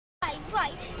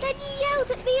right. Then you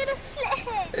yelled at me in a sled.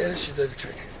 Yeah, this should do the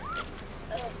trick.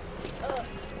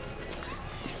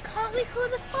 Can't we call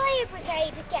the fire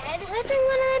brigade again? They bring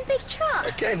one of them big trucks.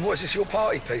 Again, what is this, your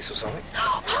party piece or something?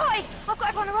 Party! I've got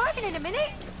everyone arriving in a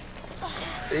minute.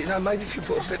 You know, maybe if you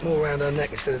put a bit more around her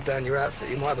neck instead of down your outfit,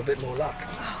 you might have a bit more luck.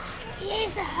 He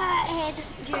is hurting.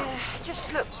 Yeah,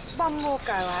 just look, one more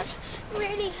go, Abs.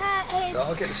 Really hurting.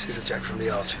 I'll get the scissor jack from the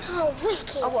arches. Oh,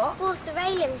 wicked. Oh, what? Force the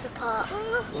railings apart.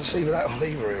 We'll see with that on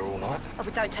leave her here all night. Oh,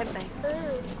 but don't tempt me.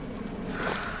 Ooh.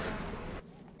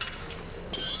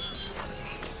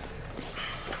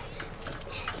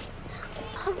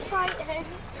 I'm frightened.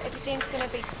 Everything's gonna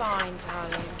be fine,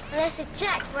 darling. Unless the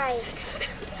jack breaks.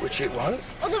 Which it won't.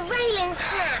 Or the railing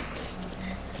snaps.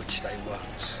 Which they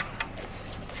won't.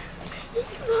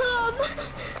 Mum!